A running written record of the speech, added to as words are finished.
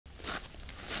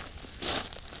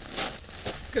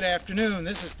Good afternoon.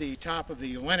 This is the top of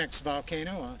the Lenox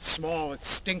volcano, a small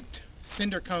extinct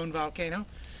cinder-cone volcano.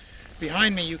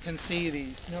 Behind me you can see the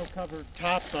snow-covered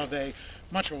top of a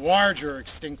much larger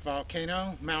extinct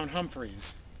volcano, Mt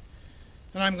Humphreys.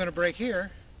 And I'm going to break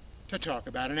here to talk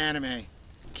about an anime.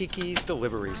 Kiki's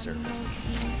Delivery Service.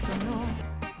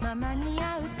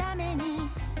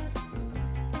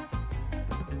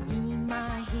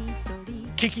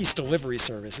 Kiki's Delivery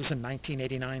Service is a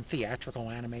 1989 theatrical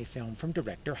anime film from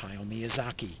director Hayao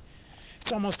Miyazaki.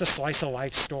 It's almost a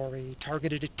slice-of-life story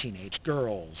targeted at teenage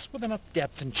girls, with enough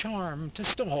depth and charm to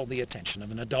still hold the attention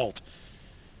of an adult.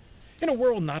 In a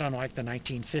world not unlike the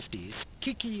 1950s,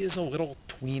 Kiki is a little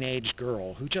tween-age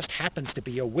girl who just happens to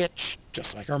be a witch,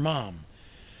 just like her mom.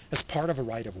 As part of a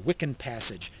rite of Wiccan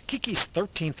passage, Kiki's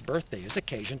 13th birthday is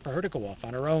occasion for her to go off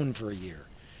on her own for a year.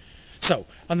 So,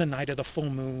 on the night of the full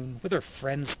moon, with her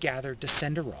friends gathered to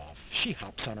send her off, she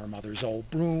hops on her mother's old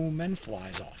broom and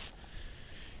flies off.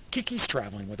 Kiki's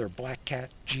traveling with her black cat,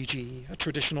 Jii, a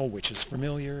traditional witch's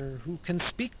familiar, who can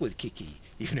speak with Kiki,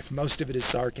 even if most of it is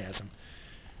sarcasm.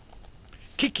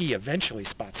 Kiki eventually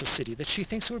spots a city that she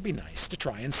thinks would be nice to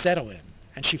try and settle in,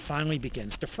 and she finally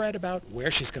begins to fret about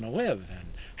where she's going to live and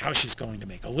how she's going to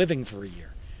make a living for a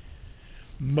year.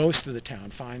 Most of the town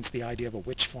finds the idea of a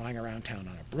witch flying around town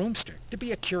on a broomstick to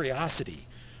be a curiosity.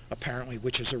 Apparently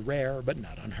witches are rare, but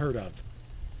not unheard of.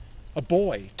 A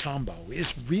boy, Tombo,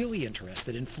 is really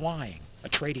interested in flying, a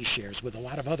trait he shares with a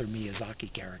lot of other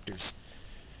Miyazaki characters.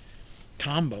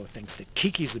 Tombo thinks that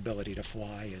Kiki's ability to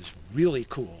fly is really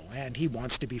cool, and he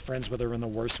wants to be friends with her in the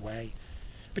worst way.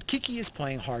 But Kiki is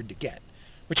playing hard to get,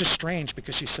 which is strange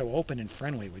because she's so open and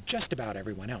friendly with just about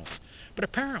everyone else, but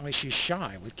apparently she's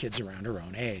shy with kids around her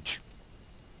own age.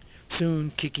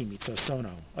 Soon Kiki meets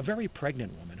Osono, a very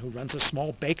pregnant woman who runs a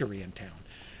small bakery in town,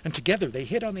 and together they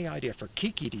hit on the idea for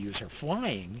Kiki to use her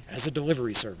flying as a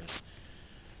delivery service.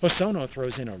 Osono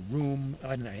throws in a room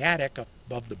in the attic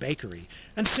above the bakery,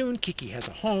 and soon Kiki has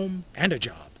a home and a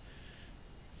job.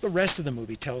 The rest of the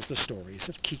movie tells the stories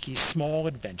of Kiki's small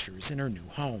adventures in her new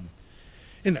home.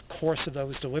 In the course of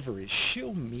those deliveries,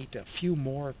 she'll meet a few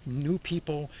more new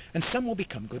people, and some will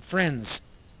become good friends.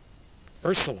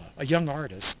 Ursula, a young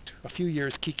artist, a few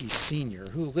years Kiki's senior,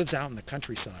 who lives out in the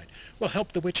countryside, will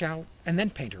help the witch out and then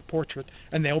paint her portrait,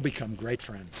 and they'll become great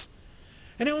friends.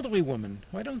 An elderly woman,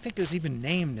 who I don't think is even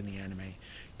named in the anime,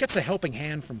 gets a helping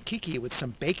hand from Kiki with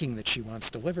some baking that she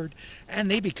wants delivered, and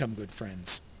they become good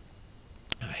friends.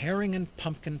 A herring and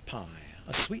pumpkin pie,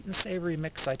 a sweet and savory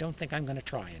mix I don't think I'm going to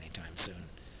try anytime soon.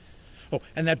 Oh,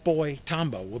 and that boy,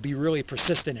 Tombo, will be really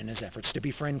persistent in his efforts to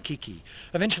befriend Kiki,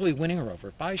 eventually winning her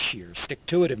over by sheer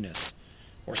stick-to-itiveness,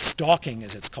 or stalking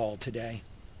as it's called today.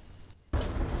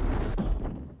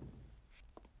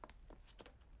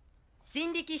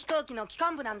 人力飛行機の機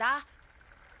関部なんだ。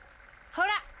ほら、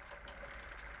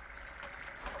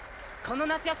この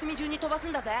夏休み中に飛ばす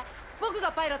んだぜ。僕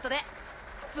がパイロットで。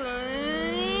ブ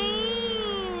ーン。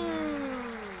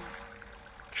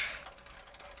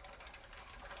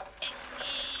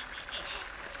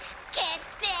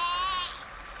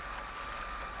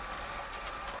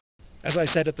As I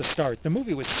said at the start, the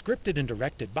movie was scripted and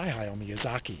directed by Hayao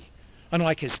Miyazaki.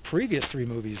 Unlike his previous three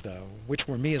movies, though, which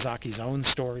were Miyazaki's own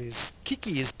stories,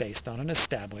 Kiki is based on an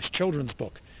established children's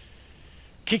book.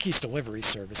 Kiki's Delivery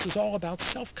Service is all about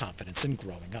self-confidence and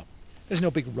growing up. There's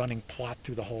no big running plot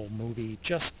through the whole movie,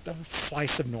 just a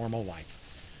slice of normal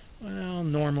life. Well,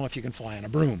 normal if you can fly on a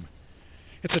broom.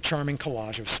 It's a charming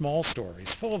collage of small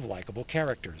stories full of likable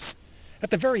characters. At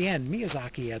the very end,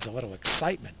 Miyazaki adds a little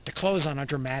excitement to close on a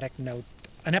dramatic note,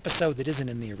 an episode that isn't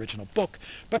in the original book,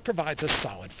 but provides a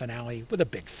solid finale with a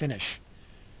big finish.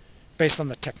 Based on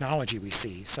the technology we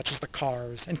see, such as the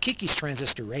cars and Kiki's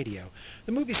transistor radio,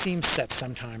 the movie seems set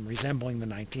sometime resembling the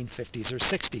 1950s or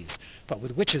 60s, but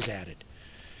with witches added.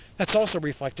 That's also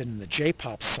reflected in the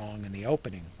J-pop song in the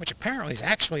opening, which apparently is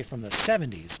actually from the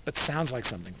 70s, but sounds like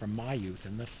something from my youth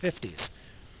in the 50s.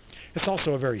 It's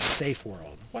also a very safe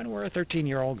world, one where a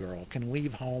 13-year-old girl can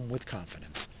leave home with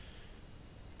confidence.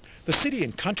 The city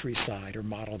and countryside are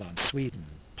modeled on Sweden,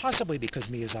 possibly because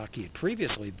Miyazaki had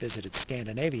previously visited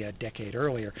Scandinavia a decade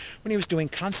earlier when he was doing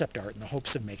concept art in the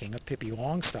hopes of making a Pippi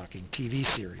Longstocking TV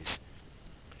series.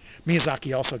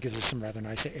 Miyazaki also gives us some rather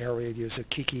nice area views of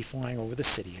Kiki flying over the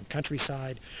city and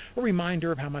countryside, a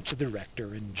reminder of how much the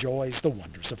director enjoys the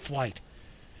wonders of flight.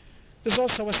 There's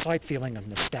also a slight feeling of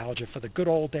nostalgia for the good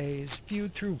old days,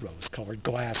 viewed through rose-colored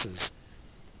glasses.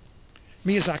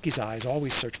 Miyazaki's eyes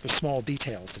always search for small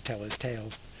details to tell his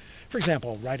tales. For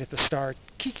example, right at the start,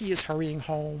 Kiki is hurrying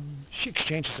home. She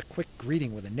exchanges a quick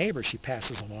greeting with a neighbor she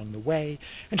passes along the way,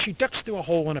 and she ducks through a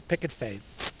hole in a picket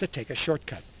fence to take a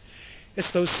shortcut.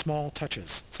 It's those small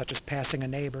touches, such as passing a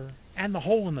neighbor and the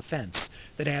hole in the fence,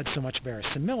 that add so much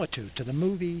verisimilitude to the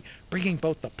movie, bringing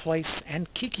both the place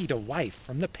and Kiki to life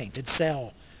from the painted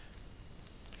cell.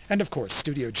 And of course,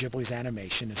 Studio Ghibli's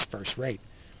animation is first-rate.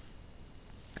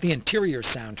 The interior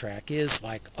soundtrack is,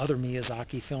 like other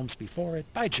Miyazaki films before it,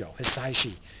 by Joe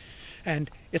Hisaishi. And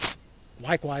it's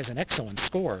likewise an excellent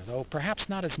score, though perhaps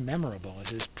not as memorable as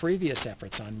his previous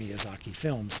efforts on Miyazaki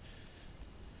films.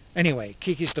 Anyway,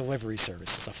 Kiki's Delivery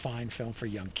Service is a fine film for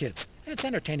young kids, and it's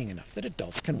entertaining enough that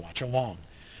adults can watch along.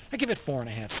 I give it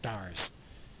 4.5 stars.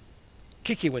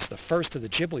 Kiki was the first of the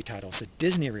Ghibli titles that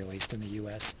Disney released in the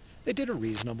US. They did a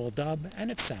reasonable dub,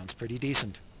 and it sounds pretty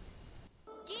decent.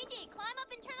 Gigi, climb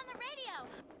up and turn on the radio!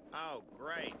 Oh,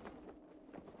 great.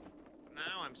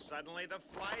 Now I'm suddenly the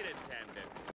flight attendant.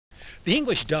 The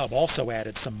English dub also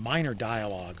added some minor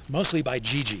dialogue, mostly by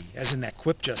Gigi, as in that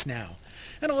quip just now,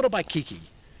 and a little by Kiki.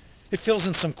 It fills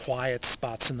in some quiet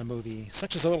spots in the movie,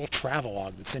 such as a little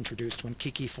travelogue that's introduced when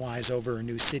Kiki flies over a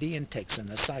new city and takes in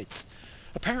the sights.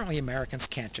 Apparently Americans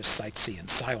can't just sightsee in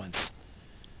silence.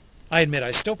 I admit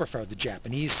I still prefer the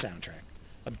Japanese soundtrack.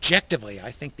 Objectively, I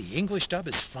think the English dub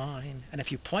is fine, and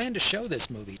if you plan to show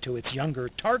this movie to its younger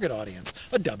target audience,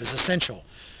 a dub is essential.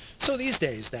 So these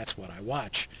days, that's what I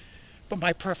watch. But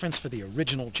my preference for the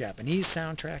original Japanese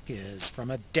soundtrack is from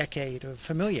a decade of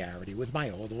familiarity with my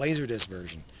old Laserdisc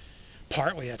version.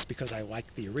 Partly that's because I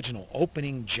like the original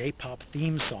opening J-pop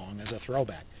theme song as a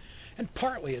throwback, and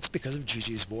partly it's because of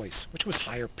Gigi's voice, which was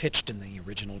higher pitched in the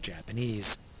original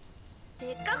Japanese.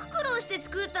 せっかく苦労して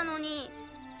作ったのに。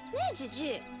ねえ、ジ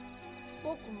ジ。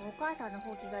僕もお母さんの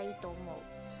方がいいと思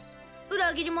う。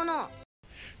裏切り者。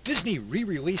Disney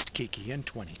re-released Kiki in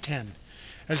 2010.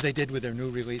 As they did with their new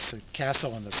release of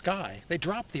Castle in the Sky, they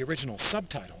dropped the original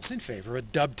subtitles in favor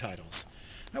of dub titles.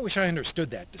 I wish I understood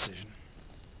that decision.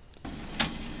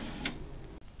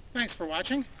 Thanks for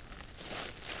watching.